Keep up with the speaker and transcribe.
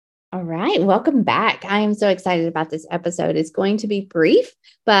All right, welcome back. I am so excited about this episode. It's going to be brief,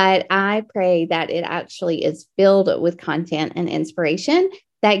 but I pray that it actually is filled with content and inspiration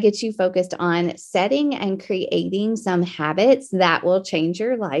that gets you focused on setting and creating some habits that will change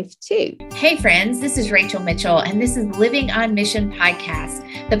your life too. Hey, friends, this is Rachel Mitchell, and this is Living on Mission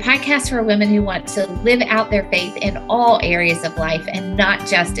podcast, the podcast for women who want to live out their faith in all areas of life and not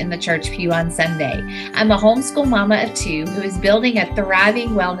just in the church pew on Sunday. I'm a homeschool mama of two who is building a thriving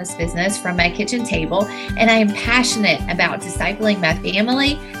wellness business from my kitchen table, and I am passionate about discipling my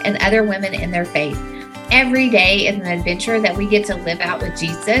family and other women in their faith. Every day is an adventure that we get to live out with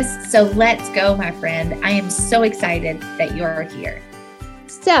Jesus. So let's go, my friend. I am so excited that you're here.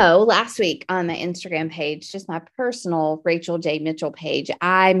 So last week on my Instagram page, just my personal Rachel J. Mitchell page,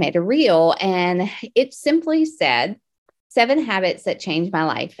 I made a reel and it simply said, 7 habits that changed my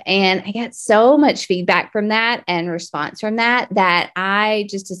life. And I got so much feedback from that and response from that I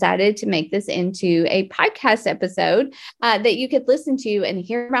just decided to make this into a podcast episode that you could listen to and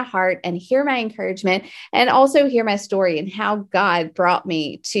hear my heart and hear my encouragement and also hear my story and how God brought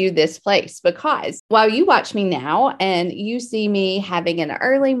me to this place. Because while you watch me now and you see me having an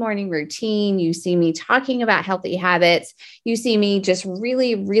early morning routine, you see me talking about healthy habits, you see me just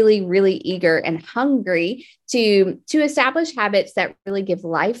really, really, really eager and hungry to establish habits that really give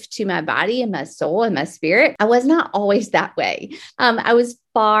life to my body and my soul and my spirit. I was not always that way. I was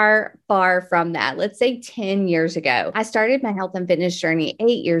far, far from that. Let's say 10 years ago. I started my health and fitness journey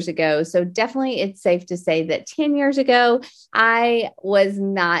 8 years ago. So definitely it's safe to say that 10 years ago, I was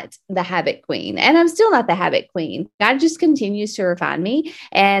not the habit queen and I'm still not the habit queen. God just continues to refine me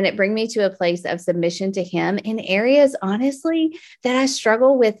and bring me to a place of submission to him in areas, honestly, that I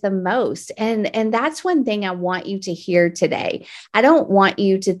struggle with the most. And that's one thing I want you to hear today. I don't want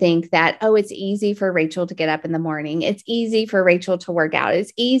you to think that, oh, it's easy for Rachel to get up in the morning. It's easy for Rachel to work out.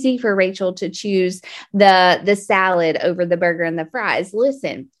 It's easy for Rachel to choose the salad over the burger and the fries.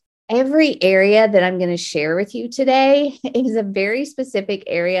 Listen, every area that I'm going to share with you today is a very specific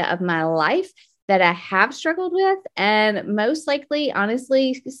area of my life that I have struggled with and most likely,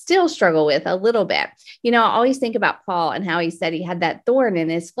 honestly, still struggle with a little bit. I always think about Paul and how he said he had that thorn in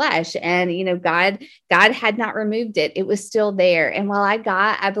his flesh and, God had not removed it. It was still there. And while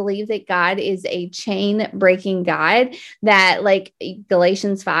I believe that God is a chain breaking God that like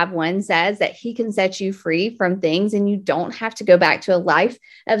Galatians 5:1 says that he can set you free from things and you don't have to go back to a life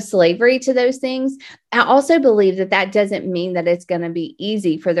of slavery to those things. I also believe that doesn't mean that it's going to be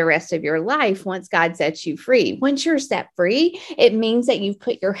easy for the rest of your life once God sets you free. Once you're set free, it means that you've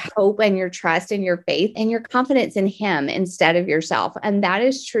put your hope and your trust and your faith and your confidence in him instead of yourself. And that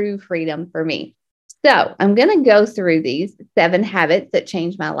is true freedom for me. So I'm going to go through these 7 habits that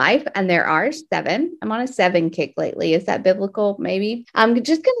changed my life. And there are 7. I'm on a 7 kick lately. Is that biblical? Maybe. I'm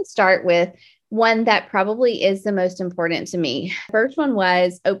just going to start with one that probably is the most important to me. First one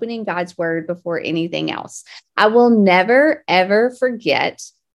was opening God's word before anything else. I will never, ever forget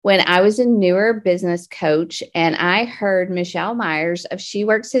when I was a newer business coach and I heard Michelle Myers of She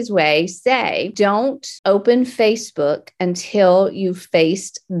Works His Way say, don't open Facebook until you've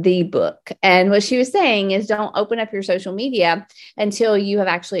faced the book. And what she was saying is don't open up your social media until you have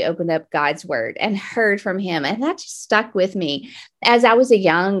actually opened up God's word and heard from him. And that just stuck with me. As I was a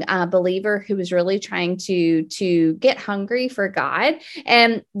young believer who was really trying to get hungry for God.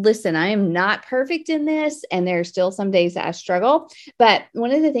 And listen, I am not perfect in this, and there are still some days that I struggle. But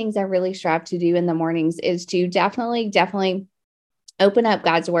one of the things I really strive to do in the mornings is to definitely open up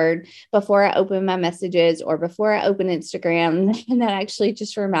God's word before I open my messages or before I open Instagram. And that actually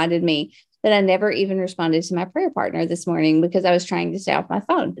just reminded me that I never even responded to my prayer partner this morning because I was trying to stay off my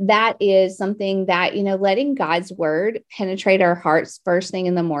phone. That is something that, letting God's word penetrate our hearts first thing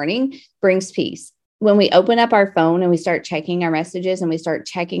in the morning brings peace. When we open up our phone and we start checking our messages and we start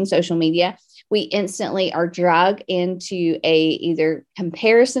checking social media, we instantly are dragged into a either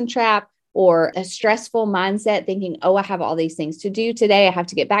comparison trap or a stressful mindset thinking, oh, I have all these things to do today. I have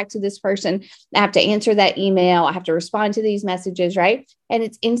to get back to this person. I have to answer that email. I have to respond to these messages, right? And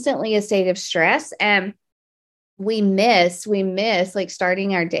it's instantly a state of stress. And we miss like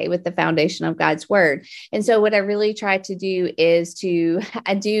starting our day with the foundation of God's word. And so what I really try to do is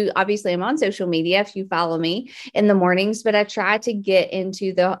obviously I'm on social media if you follow me in the mornings, but I try to get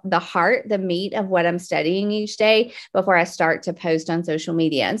into the heart, the meat of what I'm studying each day before I start to post on social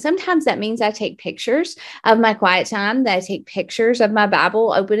media. And sometimes that means I take pictures of my quiet time, that I take pictures of my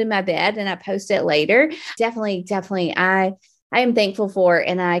Bible open in my bed and I post it later. Definitely, I am thankful for,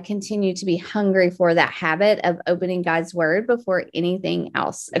 and I continue to be hungry for that habit of opening God's word before anything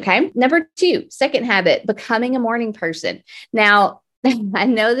else. Okay. Number 2, second habit, becoming a morning person. Now, I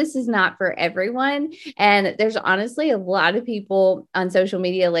know this is not for everyone. And there's honestly a lot of people on social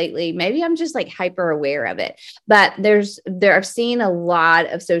media lately. Maybe I'm just like hyper aware of it, but I've seen a lot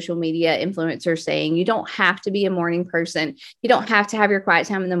of social media influencers saying you don't have to be a morning person. You don't have to have your quiet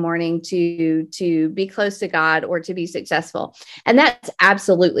time in the morning to be close to God or to be successful. And that's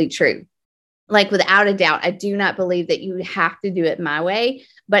absolutely true. Like without a doubt, I do not believe that you have to do it my way,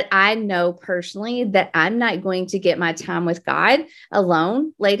 but I know personally that I'm not going to get my time with God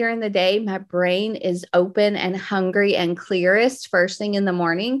alone later in the day. My brain is open and hungry and clearest first thing in the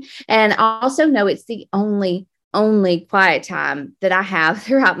morning. And I also know it's the only quiet time that I have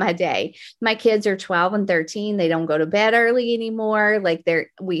throughout my day. My kids are 12 and 13. They don't go to bed early anymore. Like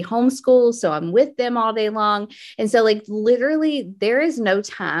we homeschool. So I'm with them all day long. And so like literally there is no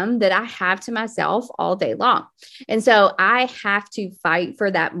time that I have to myself all day long. And so I have to fight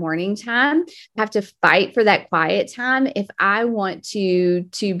for that morning time. I have to fight for that quiet time if I want to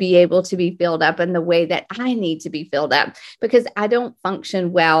be able to be filled up in the way that I need to be filled up, because I don't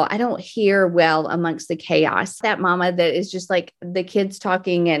function well. I don't hear well amongst the chaos. That mama that is just like the kids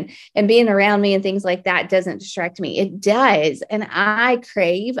talking and being around me and things like that doesn't distract me. It does. And I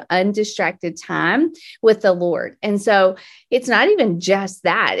crave undistracted time with the Lord. And so it's not even just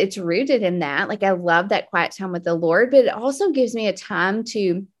that, it's rooted in that. Like I love that quiet time with the Lord, but it also gives me a time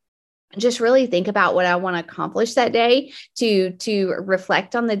to just really think about what I want to accomplish that day, to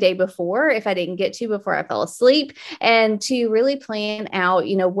reflect on the day before, if I didn't get to before I fell asleep, and to really plan out,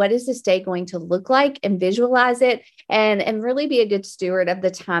 what is this day going to look like and visualize it and really be a good steward of the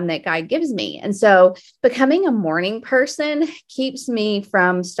time that God gives me. And so becoming a morning person keeps me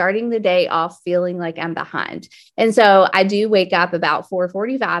from starting the day off feeling like I'm behind. And so I do wake up about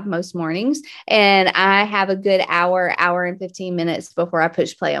 4:45 most mornings, and I have a good hour and 15 minutes before I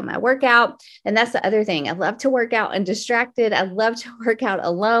push play on my workout. And that's the other thing. I love to work out undistracted. I love to work out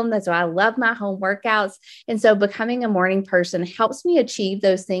alone. That's why I love my home workouts. And so becoming a morning person helps me achieve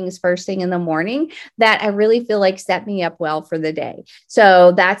those things first thing in the morning that I really feel like set me up well for the day.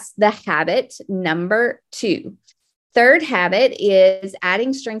 So that's the habit number 2. Third habit is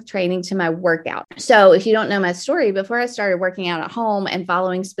adding strength training to my workout. So if you don't know my story, before I started working out at home and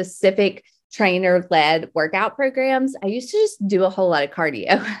following specific trainer-led workout programs, I used to just do a whole lot of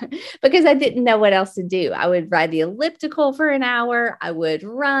cardio because I didn't know what else to do. I would ride the elliptical for an hour, I would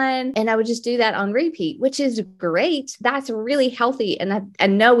run, and I would just do that on repeat, which is great. That's really healthy. And I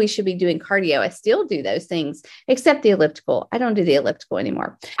know we should be doing cardio. I still do those things, except the elliptical. I don't do the elliptical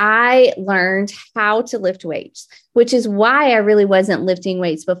anymore. I learned how to lift weights, which is why I really wasn't lifting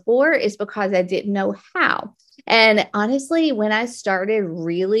weights before, is because I didn't know how. And honestly, when I started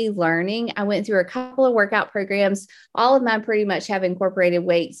really learning, I went through a couple of workout programs. All of mine pretty much have incorporated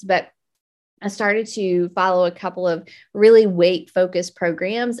weights, but I started to follow a couple of really weight-focused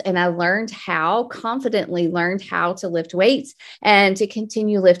programs, and I confidently learned how to lift weights and to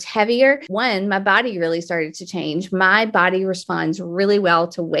continue lift heavier. One, my body really started to change. My body responds really well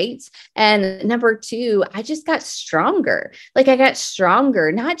to weights. And number 2, I just got stronger. Like I got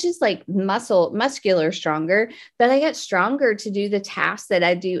stronger, not just like muscular stronger, but I got stronger to do the tasks that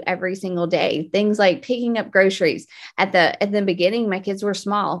I do every single day. Things like picking up groceries. At the beginning, my kids were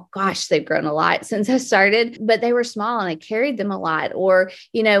small. Gosh, they've grown a lot since I started, but they were small and I carried them a lot, or,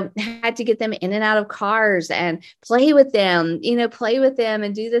 had to get them in and out of cars and play with them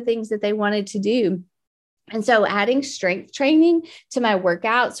and do the things that they wanted to do. And so adding strength training to my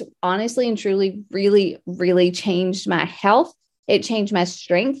workouts, honestly and truly, really, really changed my health. It changed my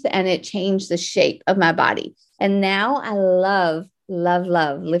strength and it changed the shape of my body. And now I love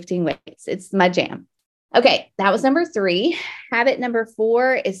lifting weights. It's my jam. Okay, that was number 3. Habit number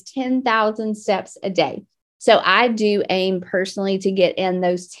 4 is 10,000 steps a day. So I do aim personally to get in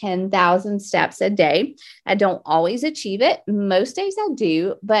those 10,000 steps a day. I don't always achieve it. Most days I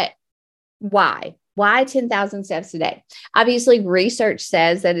do, but why? Why 10,000 steps a day? Obviously, research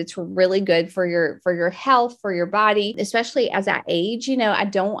says that it's really good for your health, for your body, especially as I age.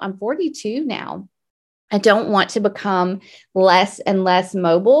 I'm 42 now. I don't want to become less and less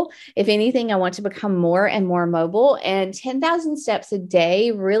mobile. If anything, I want to become more and more mobile. And 10,000 steps a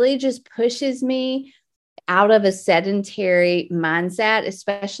day really just pushes me out of a sedentary mindset,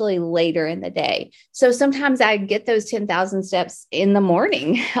 especially later in the day. So sometimes I get those 10,000 steps in the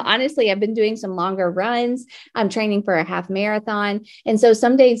morning. Honestly, I've been doing some longer runs. I'm training for a half marathon. And so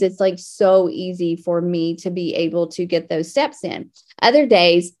some days it's like so easy for me to be able to get those steps in. Other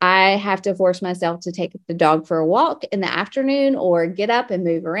days, I have to force myself to take the dog for a walk in the afternoon or get up and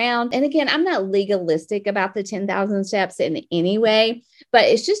move around. And again, I'm not legalistic about the 10,000 steps in any way, but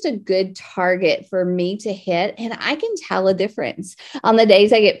it's just a good target for me to hit. And I can tell a difference. On the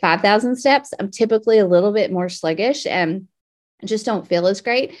days I get 5,000 steps, I'm typically a little bit more sluggish and just don't feel as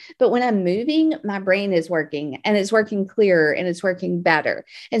great. But when I'm moving, my brain is working and it's working clearer and it's working better.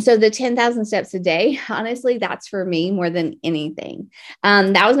 And so the 10,000 steps a day, honestly, that's for me more than anything.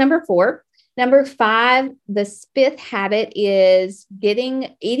 That was number 4. Number 5, the 5th habit is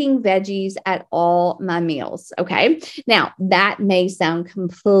eating veggies at all my meals. Okay. Now that may sound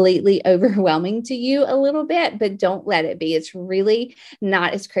completely overwhelming to you a little bit, but don't let it be. It's really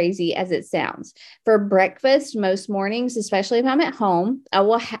not as crazy as it sounds. For breakfast, most mornings, especially if I'm at home,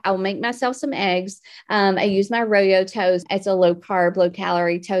 I'll make myself some eggs. I use my Royo toast. It's a low carb, low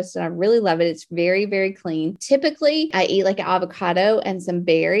calorie toast, and I really love it. It's very, very clean. Typically, I eat like an avocado and some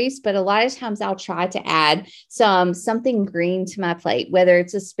berries, but a lot of times I'll try to add something green to my plate, whether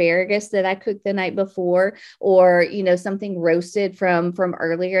it's asparagus that I cooked the night before or, something roasted from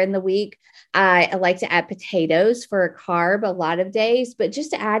earlier in the week. I like to add potatoes for a carb a lot of days, but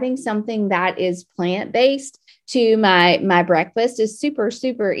just adding something that is plant-based to my breakfast is super,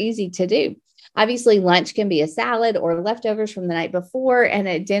 super easy to do. Obviously, lunch can be a salad or leftovers from the night before. And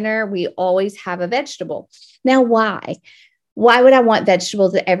at dinner, we always have a vegetable. Now, why? Why would I want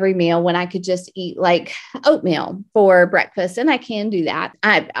vegetables at every meal when I could just eat like oatmeal for breakfast? And I can do that.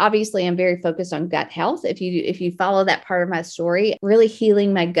 I obviously am very focused on gut health. If you follow that part of my story, really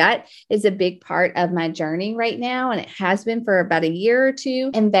healing my gut is a big part of my journey right now. And it has been for about a year or two.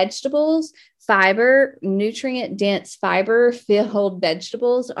 And vegetables, fiber, nutrient dense, fiber filled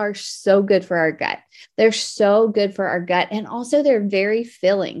vegetables are so good for our gut. They're so good for our gut. And also they're very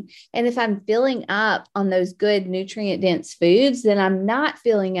filling. And if I'm filling up on those good nutrient dense foods, then I'm not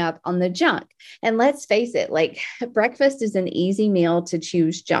filling up on the junk. And let's face it, like breakfast is an easy meal to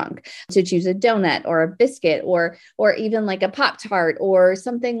choose junk, to choose a donut or a biscuit or even like a Pop-Tart or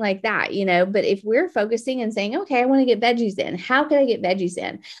something like that, but if we're focusing and saying, okay, I want to get veggies in, how can I get veggies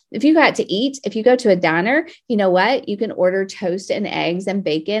in? If you got to eat, if you go to a diner, you know what? You can order toast and eggs and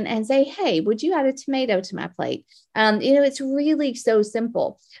bacon and say, hey, would you add a tomato to my plate? It's really so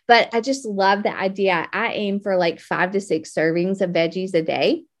simple, but I just love the idea. I aim for like 5 to 6 servings of veggies a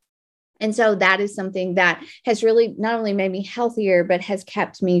day. And so that is something that has really not only made me healthier, but has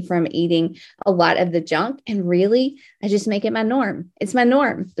kept me from eating a lot of the junk. And really, I just make it my norm. It's my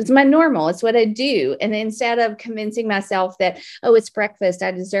norm. It's my normal. It's what I do. And instead of convincing myself that, oh, it's breakfast, I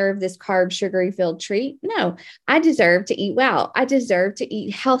deserve this carb, sugary filled treat. No, I deserve to eat well. I deserve to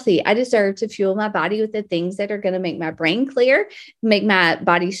eat healthy. I deserve to fuel my body with the things that are going to make my brain clear, make my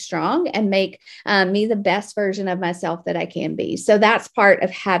body strong, and make me the best version of myself that I can be. So that's part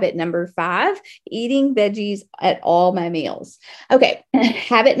of habit number 5, eating veggies at all my meals. Okay.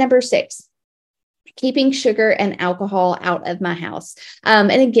 Habit number 6, keeping sugar and alcohol out of my house.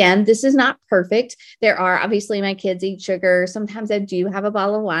 And again, this is not perfect. There are obviously my kids eat sugar. Sometimes I do have a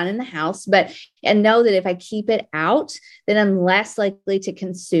bottle of wine in the house, and know that if I keep it out, then I'm less likely to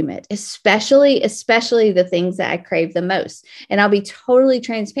consume it, especially the things that I crave the most. And I'll be totally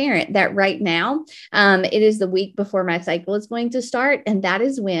transparent that right now, it is the week before my cycle is going to start. And that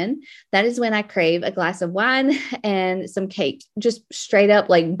is when I crave a glass of wine and some cake, just straight up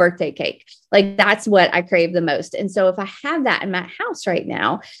like birthday cake. Like that's what I crave the most. And so if I have that in my house right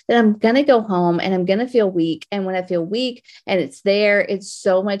now, then I'm going to go home and I'm going to feel weak. And when I feel weak and it's there, it's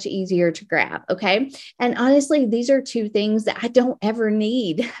so much easier to grab. Okay. And honestly, these are 2 things that I don't ever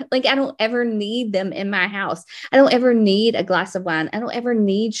need. Like I don't ever need them in my house. I don't ever need a glass of wine. I don't ever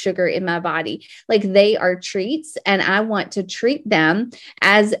need sugar in my body. Like they are treats and I want to treat them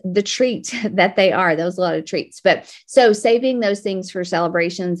as the treat that they are. That was a lot of treats. But so saving those things for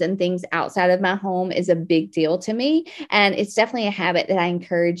celebrations and things outside of my home is a big deal to me. And it's definitely a habit that I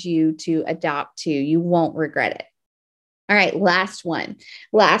encourage you to adopt to. You won't regret it. All right.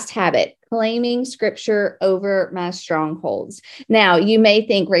 Last habit, claiming scripture over my strongholds. Now you may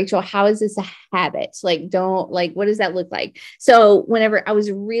think, Rachel, how is this a habit? What does that look like? So whenever I was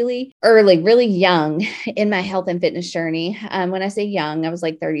really young in my health and fitness journey, when I say young, I was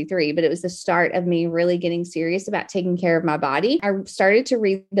like 33, but it was the start of me really getting serious about taking care of my body. I started to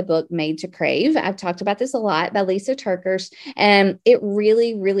read the book Made to Crave. I've talked about this a lot by Lisa TerKeurst, and it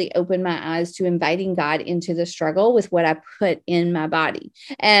really, really opened my eyes to inviting God into the struggle with what I put in my body.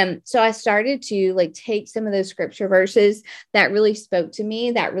 And so I started to take some of those scripture verses that really spoke to me,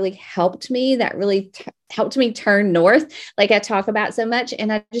 that really helped me, that really helped me turn north, like I talk about so much.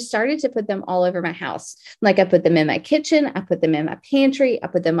 And I just started to put them all over my house. Like I put them in my kitchen, I put them in my pantry, I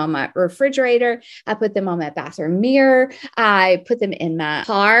put them on my refrigerator, I put them on my bathroom mirror, I put them in my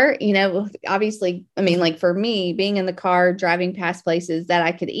car. Obviously, I mean, like for me, being in the car, driving past places that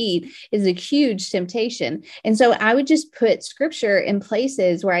I could eat is a huge temptation. And so I would just put scripture in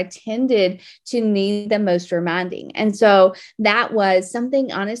places where I tended to need the most reminding. And so that was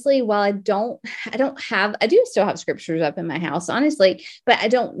something, honestly, while I do still have scriptures up in my house, honestly, but I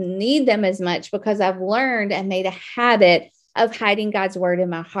don't need them as much because I've learned and made a habit of hiding God's word in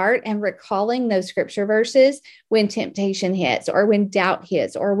my heart and recalling those scripture verses when temptation hits or when doubt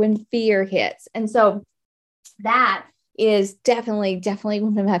hits or when fear hits. And so that is definitely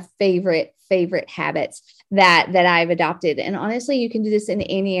one of my favorite habits that I've adopted. And honestly, you can do this in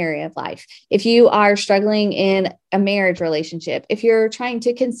any area of life. If you are struggling in a marriage relationship, if you're trying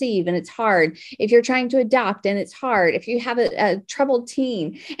to conceive and it's hard, if you're trying to adopt and it's hard, if you have a troubled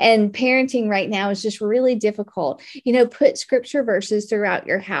teen and parenting right now is just really difficult, put scripture verses throughout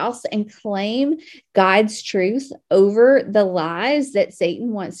your house and claim God's truth over the lies that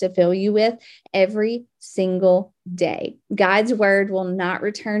Satan wants to fill you with every single day. God's word will not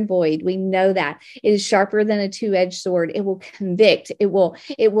return void. We know that. It is sharper than a two-edged sword. It will convict. It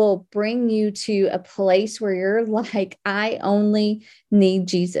will bring you to a place where you're like, I only need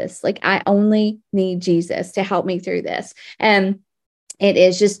Jesus. Like I only need Jesus to help me through this. And it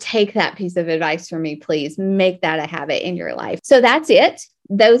is just take that piece of advice from me, please. Make that a habit in your life. So that's it.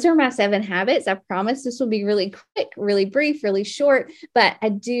 Those are my 7 habits. I promise this will be really quick, really brief, really short, but I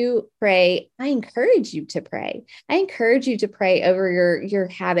do pray. I encourage you to pray. I encourage you to pray over your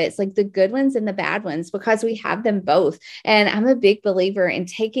habits, like the good ones and the bad ones, because we have them both. And I'm a big believer in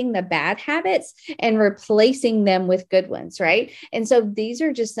taking the bad habits and replacing them with good ones, right? And so these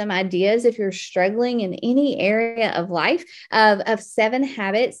are just some ideas if you're struggling in any area of life of 7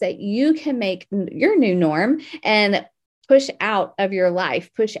 habits that you can make your new norm and push out of your life,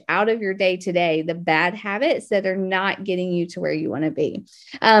 push out of your day-to-day, the bad habits that are not getting you to where you want to be.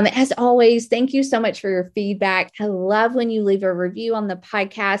 As always, thank you so much for your feedback. I love when you leave a review on the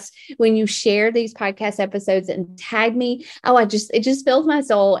podcast, when you share these podcast episodes and tag me. It just fills my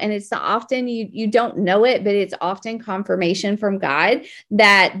soul. And it's often you don't know it, but it's often confirmation from God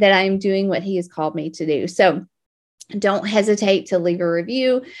that I'm doing what he has called me to do. So don't hesitate to leave a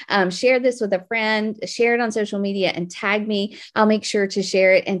review. Share this with a friend, share it on social media and tag me. I'll make sure to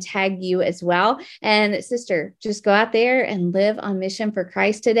share it and tag you as well. And sister, just go out there and live on mission for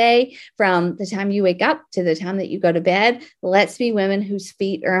Christ today. From the time you wake up to the time that you go to bed, let's be women whose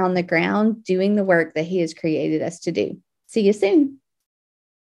feet are on the ground doing the work that he has created us to do. See you soon.